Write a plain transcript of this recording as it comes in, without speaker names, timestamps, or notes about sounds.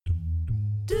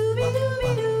Hello,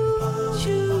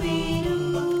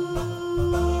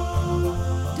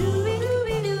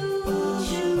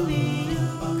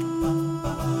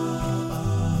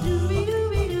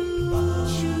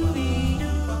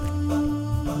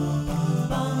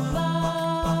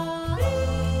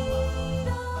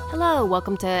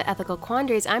 welcome to Ethical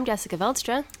Quandaries. I'm Jessica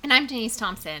Veldstra. And I'm Denise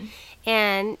Thompson.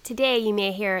 And today you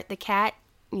may hear the cat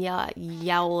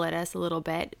yowl at us a little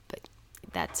bit, but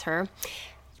that's her.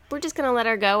 We're just going to let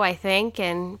her go, I think,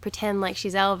 and pretend like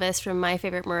she's Elvis from My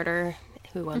Favorite Murder,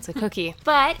 Who Wants a Cookie.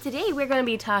 But today we're going to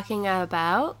be talking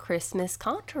about Christmas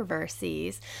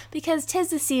controversies, because 'tis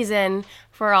the season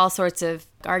for all sorts of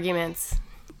arguments.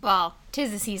 Well,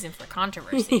 'tis the season for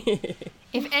controversy.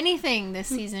 If anything, this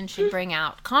season should bring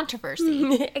out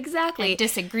controversy. Exactly. And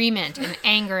disagreement and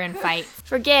anger and fight.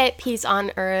 Forget peace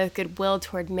on earth, goodwill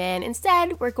toward men.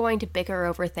 Instead, we're going to bicker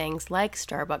over things like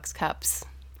Starbucks cups.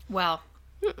 Well,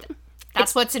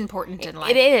 that's what's important in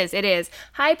life. It is.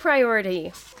 High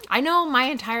priority. I know my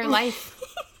entire life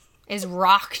is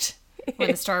rocked when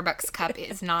the Starbucks cup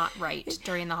is not right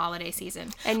during the holiday season.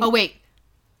 And the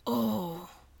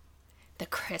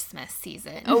Christmas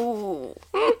season. Oh,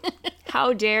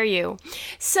 how dare you.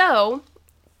 So,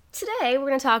 today we're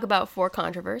going to talk about 4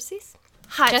 controversies.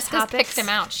 Hot Jessica's topics. picked them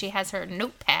out. She has her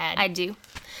notepad. I do.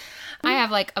 I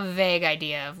have like a vague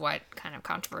idea of what kind of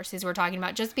controversies we're talking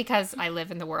about just because I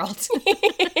live in the world. So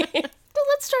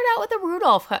let's start out with the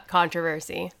Rudolph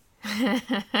controversy.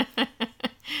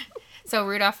 So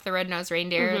Rudolph the Red-Nosed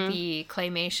Reindeer, the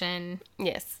claymation,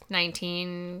 Yes.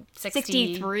 1960,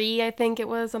 63, I think it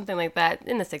was, something like that,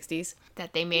 in the 60s.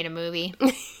 that they made a movie.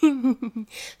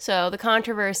 So the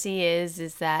controversy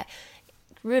is that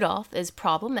Rudolph is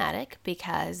problematic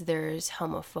because there's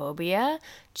homophobia,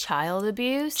 child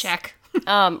abuse, Check.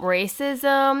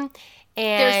 Racism,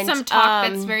 and There's some talk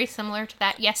that's very similar to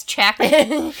that. Yes, check.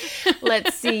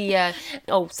 let's see,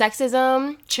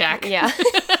 sexism. Check. Yeah.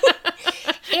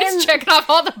 It's checking off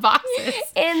all the boxes.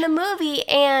 In the movie,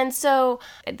 and so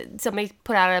somebody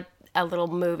put out a little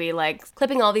movie, like,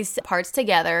 clipping all these parts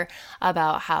together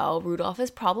about how Rudolph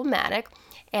is problematic,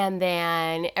 and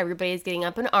then everybody's getting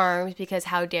up in arms because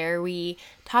how dare we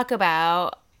talk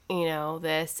about,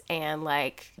 this, and,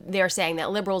 like, they're saying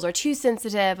that liberals are too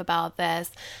sensitive about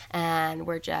this, and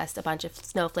we're just a bunch of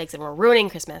snowflakes, and we're ruining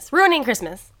Christmas.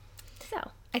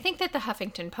 So I think that the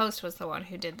Huffington Post was the one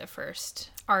who did the first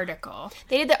article.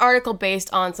 they did the article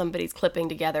based on somebody's clipping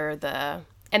together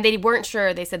and they weren't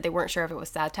sure, they said they weren't sure if it was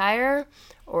satire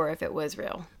or if it was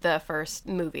real, the first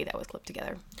movie that was clipped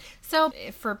together. So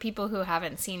for people who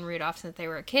haven't seen Rudolph since they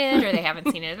were a kid or they haven't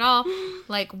seen it at all,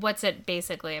 like, what's it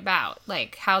basically about?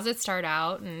 Like, how's it start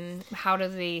out and how do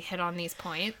they hit on these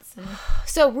points? And...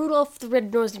 So Rudolph the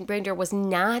Red-Nosed Reindeer was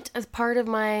not a part of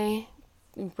my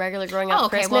regular growing up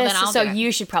Christmas, well, then I'll so do it.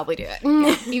 You should probably do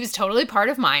it. He was totally part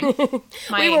of mine.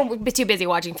 We were too busy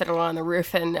watching Fiddler on the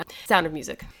Roof and Sound of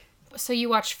Music. So you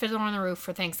watched Fiddler on the Roof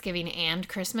for Thanksgiving and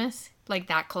Christmas? Like,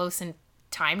 that close in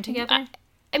time together?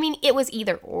 I mean, it was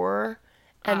either or,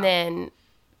 and then,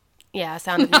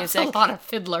 Sound of Music. That's a lot of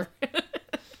Fiddler.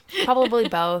 Probably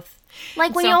both.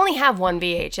 Like, when you only have one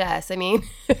VHS, I mean.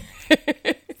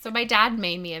 So my dad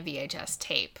made me a VHS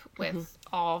tape with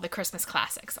all the Christmas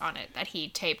classics on it that he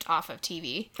taped off of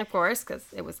TV. Of course, because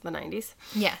it was the 90s.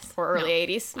 Yes. Or early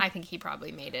 80s. I think he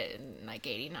probably made it in like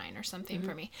 89 or something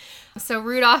for me. So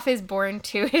Rudolph is born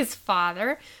to his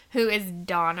father, who is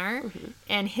Donner,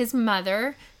 and his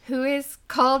mother, who is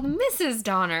called Mrs.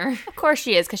 Donner. Of course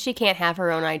she is, because she can't have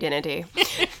her own identity.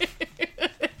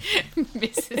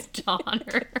 Mrs.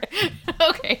 Donner.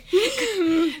 Okay.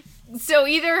 So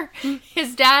either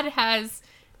his dad has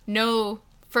no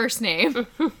first name,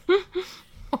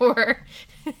 or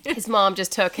his mom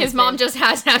just took his mom just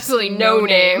has absolutely no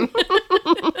name.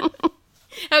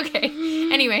 Okay.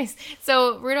 Anyways,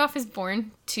 so Rudolph is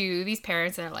born to these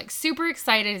parents and they're like super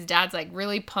excited. His dad's like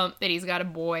really pumped that he's got a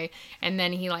boy, and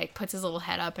then he like puts his little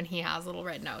head up and he has a little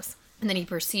red nose. And then he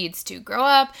proceeds to grow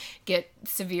up, get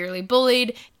severely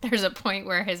bullied. There's a point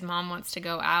where his mom wants to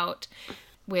go out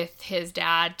with his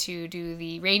dad to do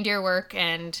the reindeer work,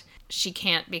 and she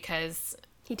can't because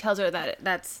he tells her that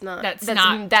that's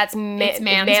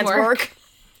man's work.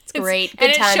 It's great.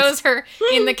 And it shows her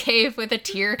in the cave with a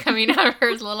tear coming out of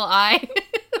her little eye.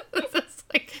 It's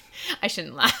like, I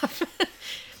shouldn't laugh.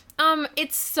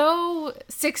 It's so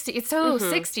 60s. It's so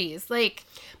 60s. Like,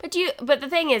 but the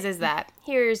thing is that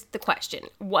here's the question: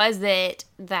 was it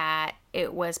that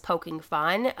it was poking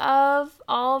fun of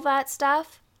all of that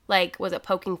stuff? Like, was it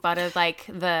poking fun of, like,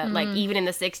 the, like, even in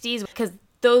the 60s? Because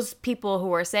those people who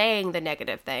were saying the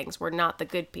negative things were not the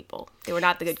good people. They were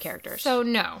not the good characters. So,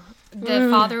 no. The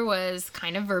father was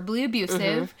kind of verbally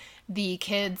abusive. The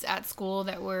kids at school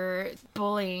that were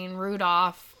bullying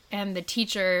Rudolph and the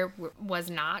teacher was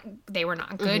not, they were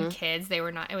not good kids. It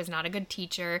was not a good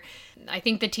teacher. I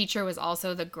think the teacher was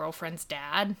also the girlfriend's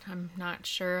dad. I'm not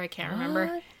sure. I can't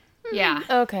remember. Yeah.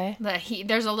 Okay.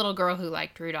 There's a little girl who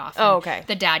liked Rudolph. Oh, okay.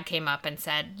 The dad came up and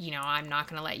said, I'm not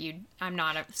going to let you, I'm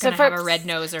not going to have a red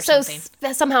nose or something.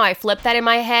 Somehow I flipped that in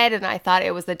my head and I thought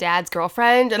it was the dad's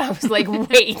girlfriend. And I was like,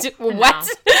 wait, what?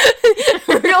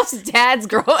 Rudolph's dad's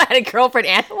had a girlfriend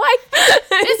and a wife?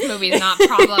 This movie is not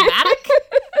problematic.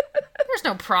 There's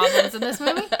no problems in this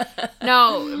movie.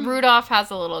 No, Rudolph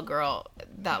has a little girl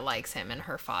that likes him, and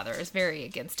her father is very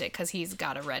against it because he's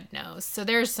got a red nose. So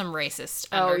there's some racist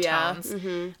undertones.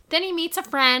 Yeah. Then he meets a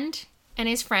friend, and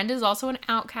his friend is also an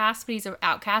outcast, but he's an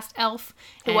outcast elf.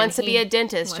 Who wants to be a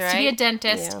dentist, right? Wants to be a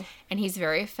dentist, and he's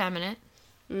very effeminate.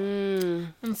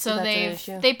 And so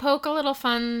they poke a little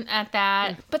fun at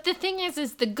that. But the thing is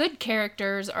the good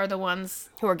characters are the ones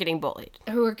who are getting bullied.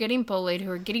 Who are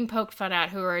getting poked fun at,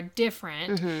 who are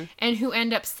different, and who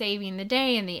end up saving the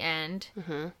day in the end.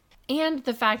 And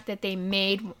the fact that they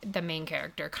made the main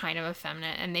character kind of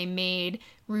effeminate, and they made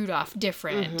Rudolph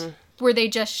different. Were they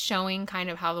just showing kind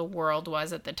of how the world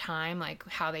was at the time, like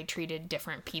how they treated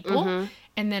different people,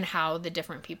 and then how the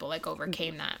different people like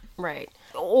overcame that? Right.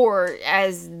 Or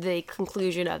as the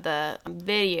conclusion of the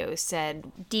video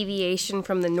said, deviation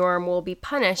from the norm will be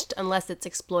punished unless it's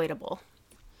exploitable.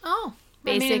 Oh,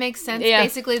 I mean, it makes sense. Yeah.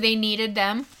 Basically, they needed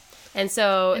them.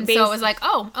 So it was like,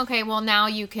 oh, okay, well, now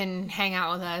you can hang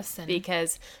out with us. And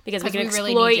because we can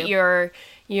exploit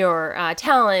your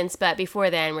talents, but before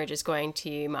then, we're just going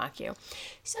to mock you.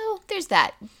 So there's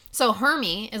that. So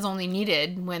Hermie is only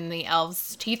needed when the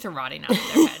elves' teeth are rotting out of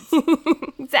their heads.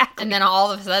 Exactly. And then all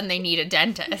of a sudden, they need a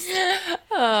dentist.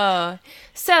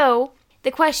 So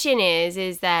the question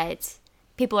is that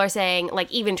people are saying, like,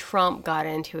 even Trump got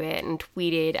into it and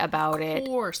tweeted about it. Of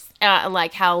course.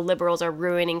 Like how liberals are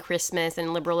ruining Christmas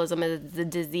and liberalism is a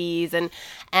disease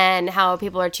and how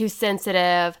people are too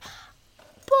sensitive.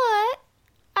 But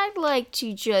I'd like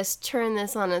to just turn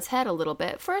this on its head a little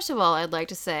bit. First of all, I'd like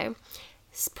to say,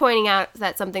 pointing out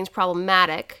that something's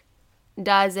problematic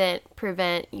doesn't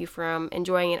prevent you from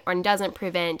enjoying it or doesn't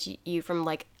prevent you from,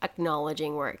 like,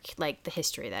 acknowledging work, like the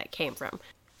history that it came from.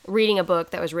 Reading a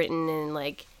book that was written in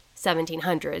like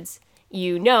 1700s,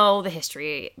 you know the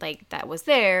history like that was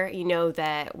there. You know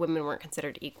that women weren't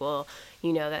considered equal.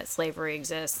 You know that slavery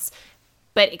exists,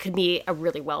 but it could be a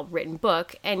really well written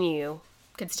book, and you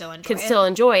could still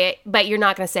enjoy it. But you're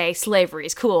not going to say slavery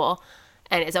is cool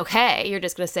and it's okay. You're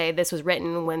just going to say this was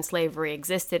written when slavery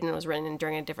existed and it was written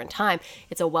during a different time.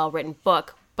 It's a well written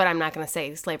book, but I'm not going to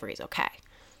say slavery is okay.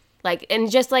 Like, and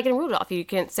just like in Rudolph, you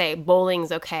can say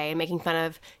bowling's okay and making fun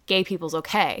of gay people's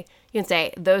okay. You can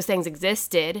say those things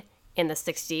existed in the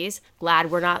 60s. Glad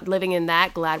we're not living in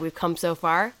that. Glad we've come so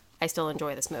far. I still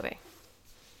enjoy this movie.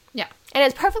 Yeah. And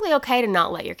it's perfectly okay to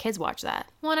not let your kids watch that.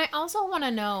 Well, and I also want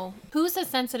to know, who's the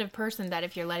sensitive person that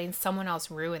if you're letting someone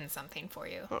else ruin something for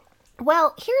you?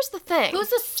 Well, here's the thing. Who's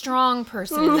the strong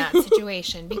person in that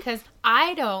situation? Because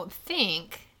I don't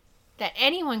think that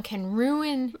anyone can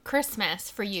ruin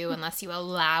Christmas for you unless you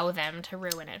allow them to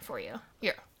ruin it for you.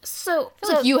 Yeah. So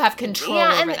like you have control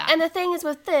over that. And the thing is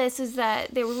with this is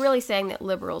that they were really saying that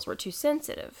liberals were too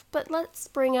sensitive. But let's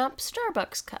bring up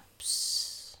Starbucks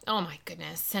cups. Oh my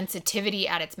goodness. Sensitivity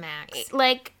at its max.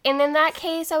 Like, and in that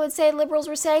case, I would say liberals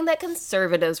were saying that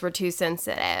conservatives were too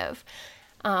sensitive.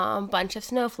 Bunch of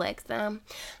snowflakes,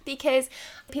 because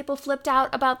people flipped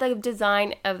out about the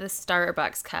design of the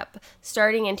Starbucks cup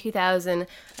starting in 2000,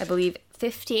 I believe,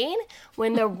 15,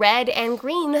 when the red and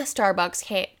green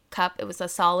Starbucks cup, it was a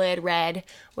solid red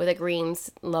with a green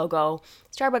logo,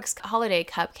 Starbucks holiday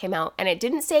cup came out, and it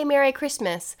didn't say Merry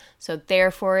Christmas, so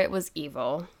therefore it was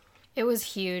evil. It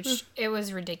was huge. It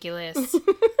was ridiculous.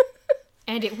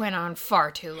 And it went on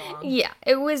far too long. Yeah,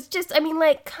 it was just, I mean,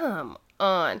 like, come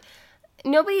on.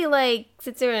 Nobody, like,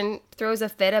 sits there and throws a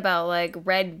fit about, like,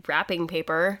 red wrapping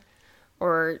paper.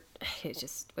 Or, it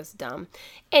just was dumb.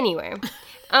 Anyway.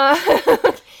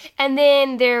 And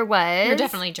then there was... You're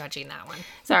definitely judging that one.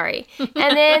 Sorry.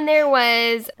 And then there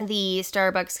was the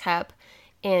Starbucks cup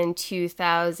in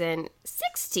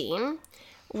 2016,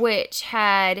 which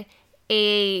had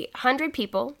 100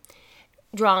 people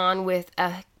drawn with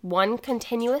one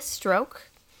continuous stroke.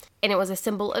 And it was a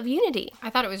symbol of unity.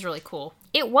 I thought it was really cool.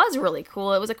 It was really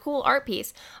cool. It was a cool art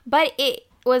piece. But it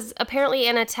was apparently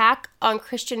an attack on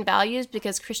Christian values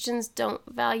because Christians don't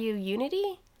value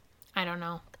unity. I don't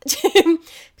know.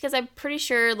 Because I'm pretty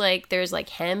sure, like, there's, like,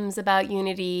 hymns about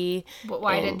unity. But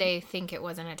why did they think it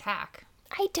was an attack?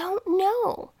 I don't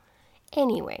know.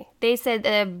 Anyway, they said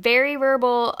a very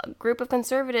verbal group of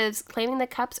conservatives claiming the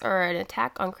cups are an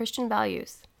attack on Christian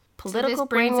values. Political so this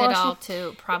brings brainwashing. it all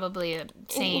to probably a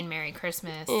saying Merry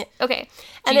Christmas. Okay.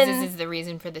 And Jesus then, is the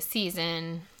reason for the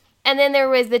season. And then there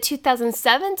was the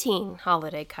 2017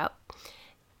 holiday cup.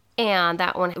 And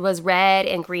that one was red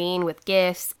and green with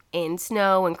gifts and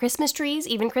snow and Christmas trees,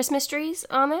 even Christmas trees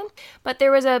on them. But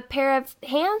there was a pair of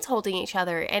hands holding each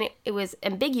other, and it was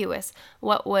ambiguous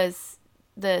what was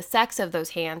the sex of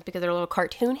those hands because they're little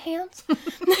cartoon hands.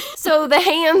 So the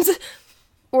hands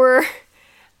were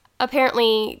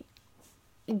apparently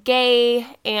gay,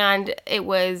 and it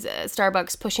was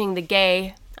Starbucks pushing the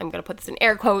gay, I'm going to put this in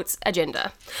air quotes,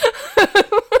 agenda.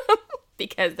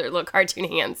 Because they're little cartoon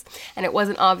hands, and it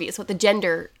wasn't obvious what the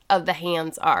gender of the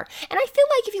hands are. And I feel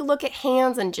like if you look at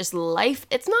hands and just life,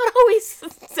 it's not always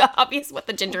so obvious what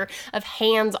the gender of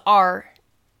hands are.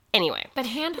 Anyway. But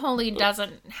hand holding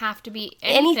doesn't have to be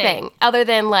anything other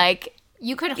than, like,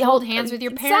 you could hold hands with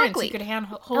your parents. Exactly. You could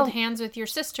hold hands with your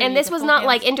sister. And this was not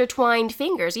like intertwined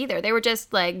fingers either. They were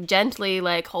just like gently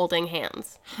like holding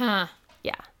hands. Huh.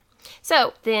 Yeah.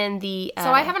 So then the...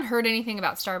 So I haven't heard anything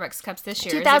about Starbucks cups this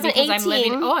year. 2018. Is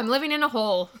it because I'm living in a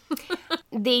hole.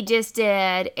 They just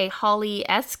did a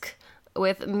holly-esque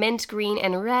with mint green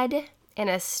and red and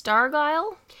a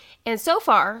stargile. And so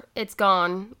far, it's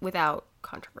gone without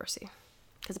controversy.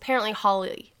 Because apparently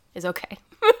holly is okay.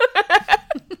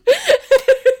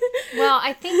 Well,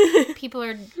 I think people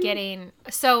are getting...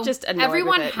 So just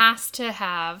everyone has to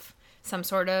have some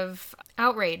sort of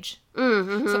outrage.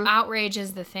 Mm-hmm. So outrage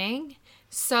is the thing.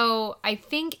 So I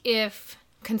think if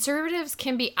conservatives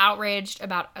can be outraged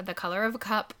about the color of a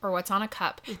cup or what's on a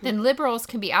cup, then liberals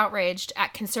can be outraged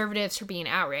at conservatives for being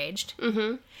outraged.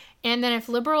 Mm-hmm. And then if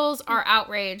liberals are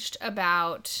outraged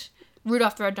about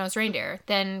Rudolph the Red-Nosed Reindeer,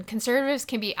 then conservatives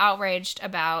can be outraged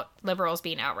about liberals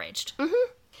being outraged.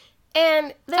 Mm-hmm.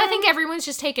 And then, so I think everyone's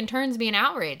just taking turns being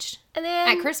outraged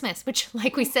at Christmas, which,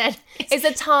 like we said, is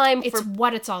a time it's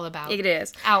what it's all about. It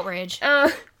is. Outrage.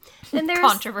 And there's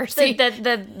controversy.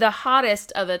 The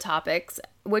hottest of the topics,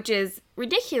 which is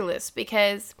ridiculous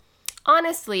because,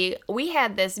 honestly, me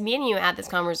and you had this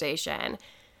conversation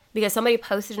because somebody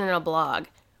posted it in a blog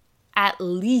at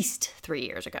least 3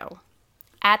 years ago.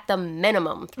 At the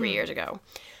minimum 3 years ago.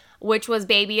 Which was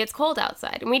Baby, It's Cold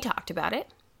Outside. And we talked about it.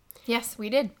 Yes, we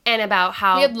did. And about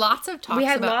how... We had lots of talks about this. We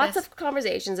had lots of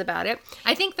conversations about it.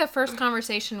 I think the first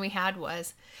conversation we had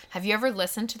was, have you ever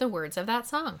listened to the words of that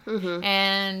song? Mm-hmm.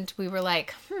 And we were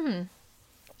like,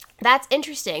 That's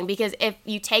interesting, because if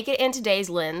you take it in today's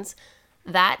lens,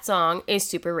 that song is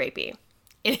super rapey.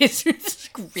 It is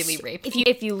really rapey.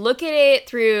 If you look at it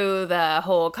through the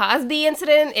whole Cosby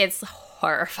incident, it's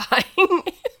horrifying.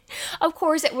 Of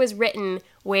course, it was written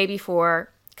way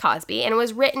before Cosby, and it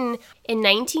was written in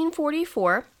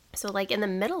 1944, so like in the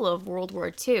middle of World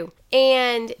War II,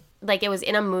 and like it was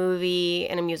in a movie,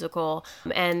 in a musical,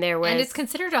 and there was... And it's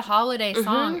considered a holiday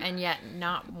song, and yet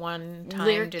not one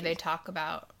time do they talk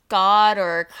about God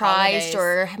or Christ holidays.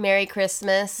 Or Merry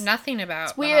Christmas. Nothing about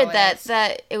It's weird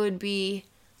that it would be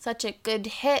such a good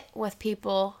hit with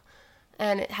people,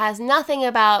 and it has nothing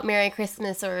about Merry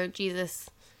Christmas or Jesus.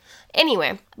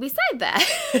 Anyway, beside that...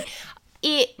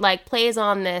 It, like, plays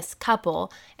on this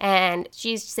couple, and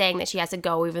she's saying that she has to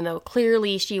go even though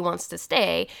clearly she wants to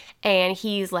stay, and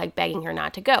he's, like, begging her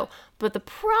not to go. But the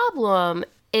problem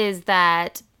is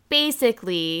that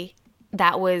basically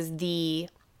that was the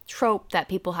trope that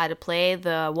people had to play.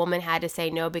 The woman had to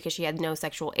say no because she had no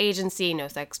sexual agency, no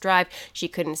sex drive. She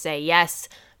couldn't say yes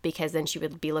because then she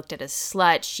would be looked at as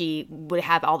slut. She would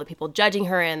have all the people judging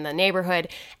her in the neighborhood,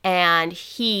 and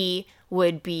he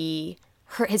would be...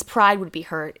 his pride would be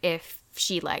hurt if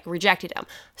she, like, rejected him.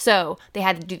 So they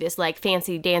had to do this, like,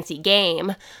 fancy-dancy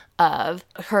game of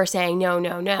her saying no,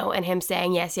 no, no, and him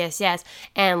saying yes, yes, yes,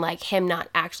 and, like, him not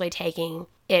actually taking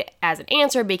it as an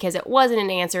answer because it wasn't an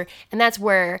answer. And that's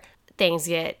where things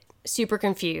get super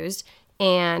confused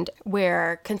and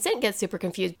where consent gets super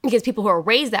confused because people who are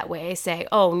raised that way say,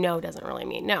 oh, no doesn't really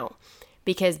mean no.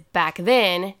 Because back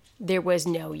then... there was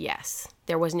no yes.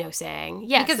 There was no saying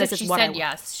yes. Because this if she is what said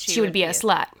yes, she would be a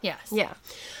slut. Yes. Yeah.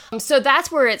 So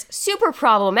that's where it's super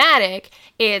problematic.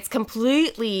 It's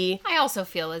completely... I also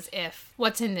feel as if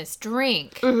what's in this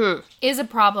drink is a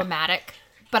problematic,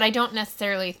 but I don't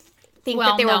necessarily think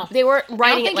that they weren't writing it like that.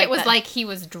 I don't think it was like he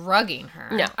was drugging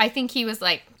her. No. I think he was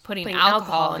like putting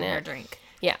alcohol in her drink.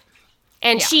 Yeah.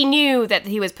 And Yeah. she knew that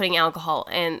he was putting alcohol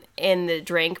in the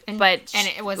drink, but and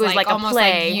it was like a almost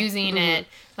play. like using it,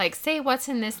 like, say what's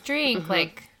in this drink,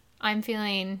 like, I'm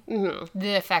feeling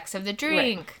the effects of the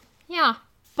drink. Right. Yeah.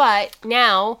 But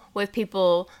now, with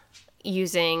people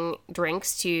using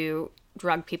drinks to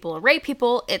drug people and rape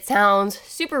people, it sounds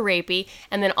super rapey.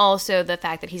 And then also the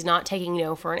fact that he's not taking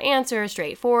no for an answer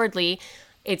straightforwardly,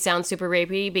 it sounds super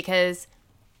rapey because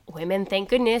women, thank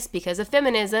goodness, because of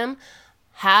feminism,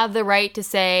 have the right to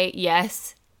say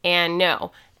yes and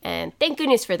no. And thank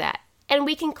goodness for that. And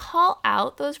we can call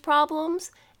out those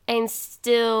problems and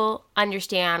still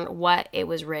understand what it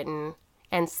was written,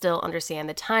 and still understand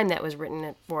the time that was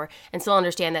written for, and still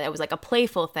understand that it was like a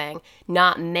playful thing,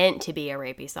 not meant to be a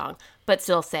rapey song, but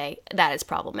still say that it's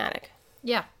problematic.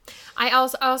 Yeah. I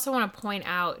also want to point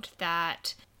out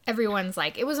that everyone's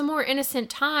like, it was a more innocent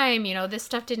time, you know, this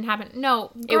stuff didn't happen.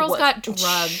 No, girls got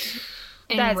drugged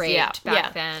and raped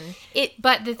back then.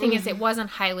 But the thing is, it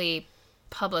wasn't highly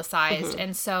publicized,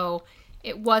 and so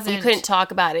it wasn't... You couldn't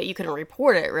talk about it. You couldn't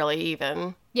report it, really,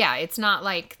 even. Yeah, it's not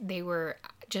like they were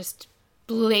just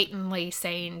blatantly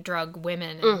saying drug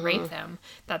women and rape them.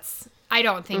 I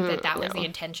don't think that was the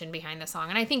intention behind the song.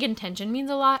 And I think intention means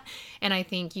a lot. And I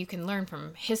think you can learn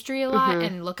from history a lot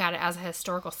and look at it as a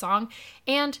historical song.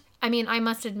 And, I mean, I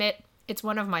must admit, it's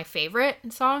one of my favorite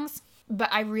songs. But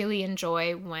I really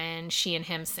enjoy when she and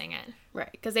him sing it.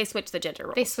 Right, because they switch the gender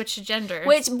roles. They switch the genders.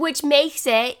 Which makes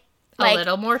it... like, a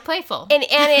little more playful. And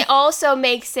it also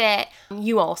makes it...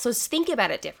 You also think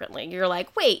about it differently. You're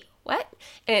like, wait, what?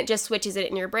 And it just switches it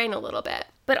in your brain a little bit.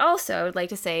 But also, I'd like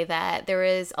to say that there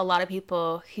is a lot of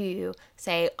people who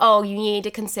say, oh, you need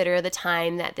to consider the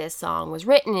time that this song was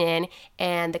written in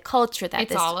and the culture that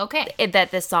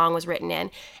that this song was written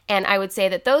in. And I would say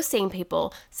that those same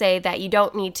people say that you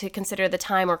don't need to consider the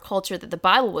time or culture that the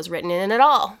Bible was written in at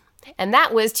all. And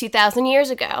that was 2,000 years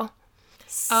ago.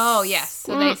 Oh, yes.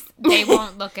 So they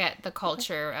won't look at the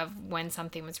culture of when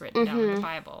something was written down in the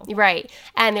Bible. Right.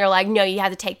 And they're like, no, you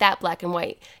have to take that black and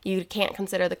white. You can't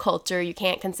consider the culture. You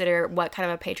can't consider what kind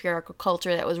of a patriarchal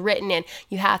culture that was written in.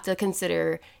 You have to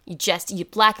consider you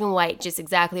black and white, just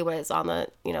exactly what is on the,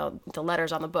 the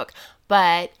letters on the book.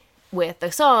 But with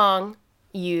the song,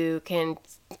 you can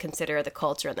consider the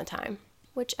culture and the time,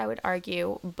 which I would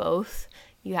argue both.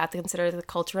 You have to consider the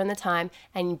culture and the time,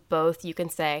 and both you can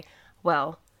say,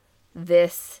 well,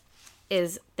 this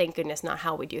is, thank goodness, not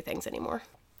how we do things anymore.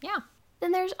 Yeah.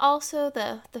 Then there's also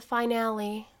the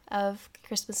finale of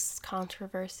Christmas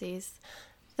Controversies.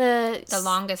 The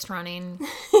longest running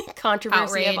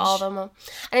controversy outrage of all of them.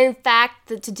 And in fact,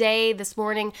 this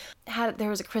morning, there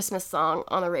was a Christmas song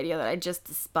on the radio that I just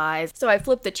despised. So I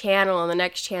flipped the channel, and the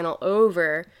next channel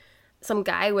over, some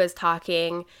guy was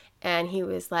talking, and he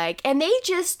was like, and they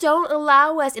just don't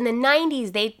allow us. In the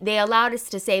 90s, they allowed us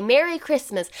to say Merry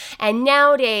Christmas. And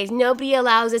nowadays, nobody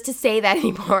allows us to say that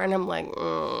anymore. And I'm like,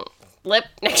 flip,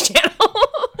 next channel.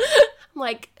 I'm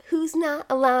like, who's not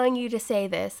allowing you to say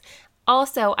this?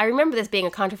 Also, I remember this being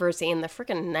a controversy in the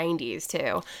freaking 90s,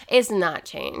 too. It's not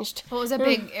changed. Well,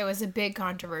 it was a big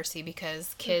controversy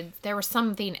because there was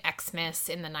something Xmas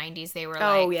in the 90s. They were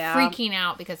freaking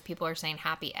out because people are saying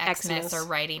Happy Xmas or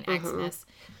writing Xmas.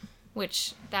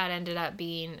 Which that ended up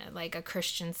being like a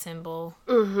Christian symbol.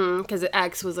 Because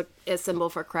X was a symbol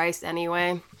for Christ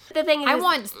anyway. The thing is,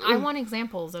 I want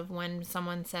examples of when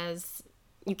someone says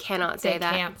you cannot say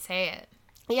that. They can't say it.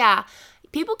 Yeah,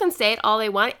 people can say it all they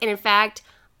want, and in fact,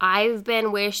 I've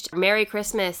been wished Merry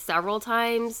Christmas several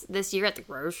times this year at the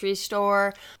grocery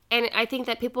store, and I think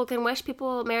that people can wish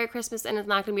people Merry Christmas, and it's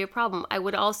not going to be a problem. I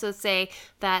would also say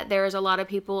that there's a lot of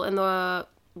people in the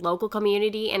local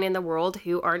community and in the world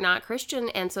who are not Christian,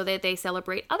 and so that they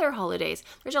celebrate other holidays.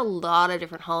 There's a lot of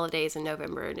different holidays in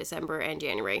November and December and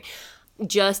January.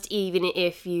 Just even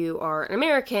if you are an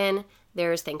American,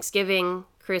 there's Thanksgiving,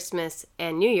 Christmas,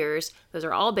 and New Year's. Those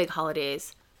are all big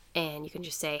holidays, and you can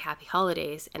just say Happy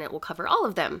Holidays, and it will cover all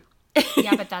of them.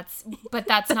 Yeah, but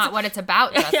that's not what it's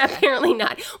about, Jessica. Yeah, apparently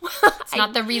not. It's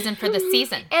not the reason for the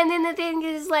season. And then the thing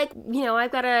is, like,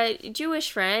 I've got a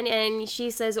Jewish friend, and she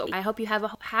says, I hope you have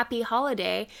a happy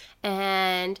holiday.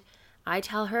 And I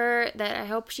tell her that I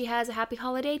hope she has a happy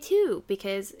holiday, too.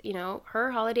 Because,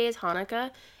 her holiday is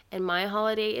Hanukkah, and my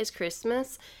holiday is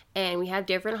Christmas. And we have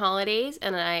different holidays,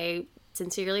 and I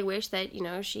sincerely wish that,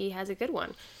 she has a good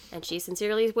one. And she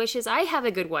sincerely wishes I have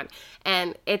a good one.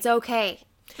 And it's okay.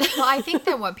 Well, I think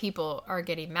that what people are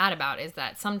getting mad about is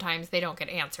that sometimes they don't get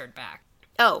answered back.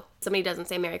 Oh, somebody doesn't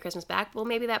say Merry Christmas back? Well,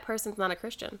 maybe that person's not a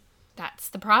Christian. That's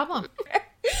the problem.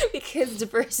 Because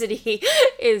diversity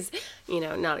is,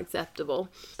 not acceptable.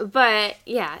 But,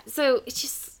 yeah, so it's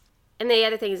just, And the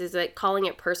other thing is that calling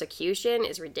it persecution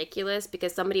is ridiculous,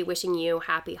 because somebody wishing you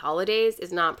happy holidays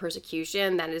is not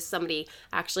persecution. That is somebody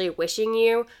actually wishing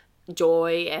you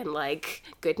joy and like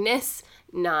goodness,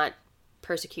 not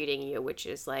persecuting you, which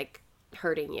is like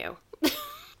hurting you.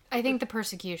 I think the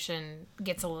persecution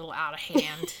gets a little out of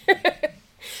hand.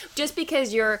 Just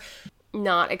because you're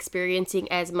not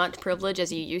experiencing as much privilege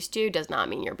as you used to does not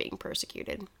mean you're being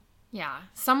persecuted. Yeah.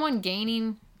 Someone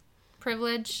gaining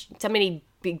privilege, Somebody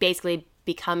basically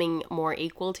becoming more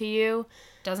equal to you,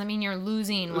 doesn't mean you're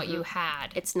losing what you had.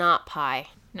 it's not pie.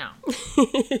 No.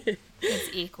 It's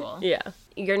equal. Yeah.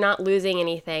 You're not losing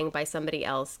anything by somebody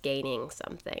else gaining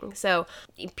something. So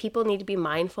people need to be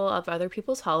mindful of other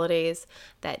people's holidays,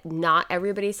 that not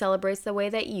everybody celebrates the way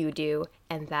that you do,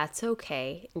 and that's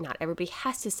okay. Not everybody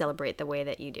has to celebrate the way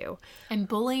that you do. And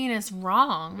bullying is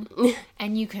wrong.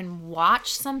 And you can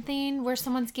watch something where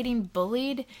someone's getting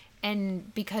bullied,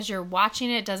 and because you're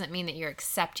watching it doesn't mean that you're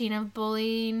accepting of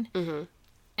bullying. Mm-hmm.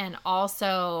 And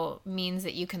also means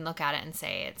that you can look at it and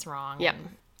say it's wrong. Yeah.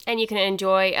 And you can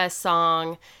enjoy a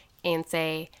song and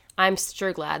say, I'm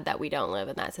sure glad that we don't live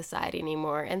in that society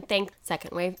anymore, and thank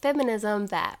second wave feminism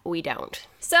that we don't.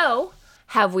 So,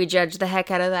 have we judged the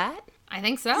heck out of that? I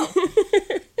think so.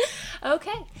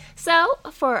 Okay. So,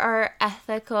 for our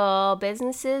ethical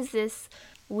businesses this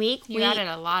week, You added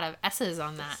a lot of S's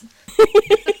on that.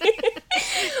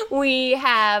 we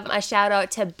have a shout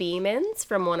out to Beeman's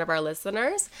from one of our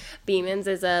listeners. Beeman's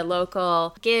is a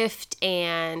local gift,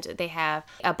 and they have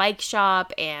a bike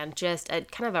shop and just a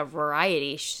kind of a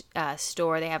variety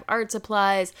store. They have art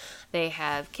supplies, they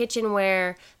have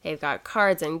kitchenware, they've got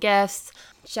cards and gifts.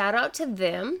 Shout out to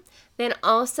them. Then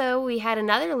also we had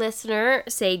another listener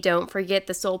say don't forget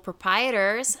the sole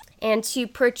proprietors, and to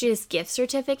purchase gift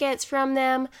certificates from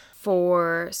them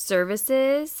for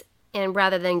services, and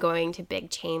rather than going to big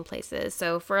chain places.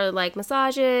 So for like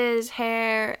massages,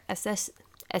 hair,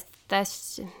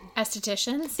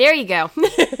 Estheticians? there you go.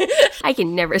 I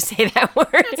can never say that word.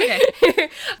 That's okay.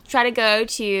 Try to go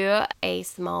to a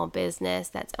small business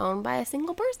that's owned by a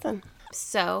single person.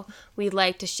 So we'd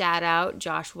like to shout out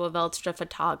Joshua Veldstra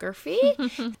Photography.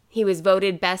 He was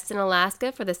voted best in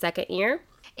Alaska for the second year.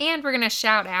 And we're going to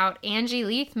shout out Angie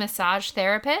Leith, massage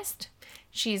therapist.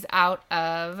 She's out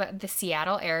of the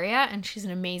Seattle area, and she's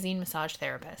an amazing massage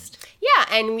therapist. Yeah,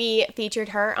 and we featured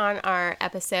her on our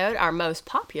episode, our most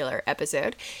popular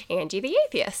episode, Angie the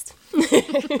Atheist.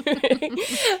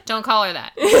 Don't call her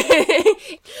that.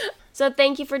 So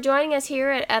thank you for joining us here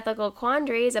at Ethical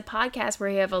Quandaries, a podcast where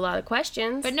you have a lot of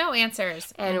questions. But no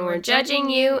answers. And we're judging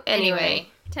you anyway.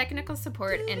 Technical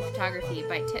support and photography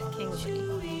by Tip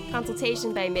Kingsley.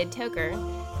 Consultation by Mid-Toker.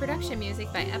 Production music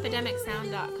by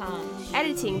EpidemicSound.com.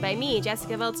 Editing by me,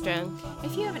 Jessica Veldstra.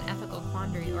 If you have an ethical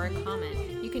quandary or a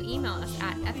comment, you can email us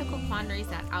at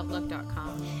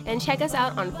ethicalquandaries@outlook.com. And check us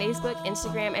out on Facebook,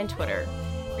 Instagram, and Twitter.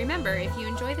 Remember, if you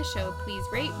enjoy the show, please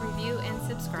rate, review, and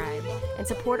subscribe. And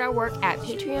support our work at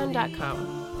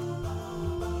patreon.com.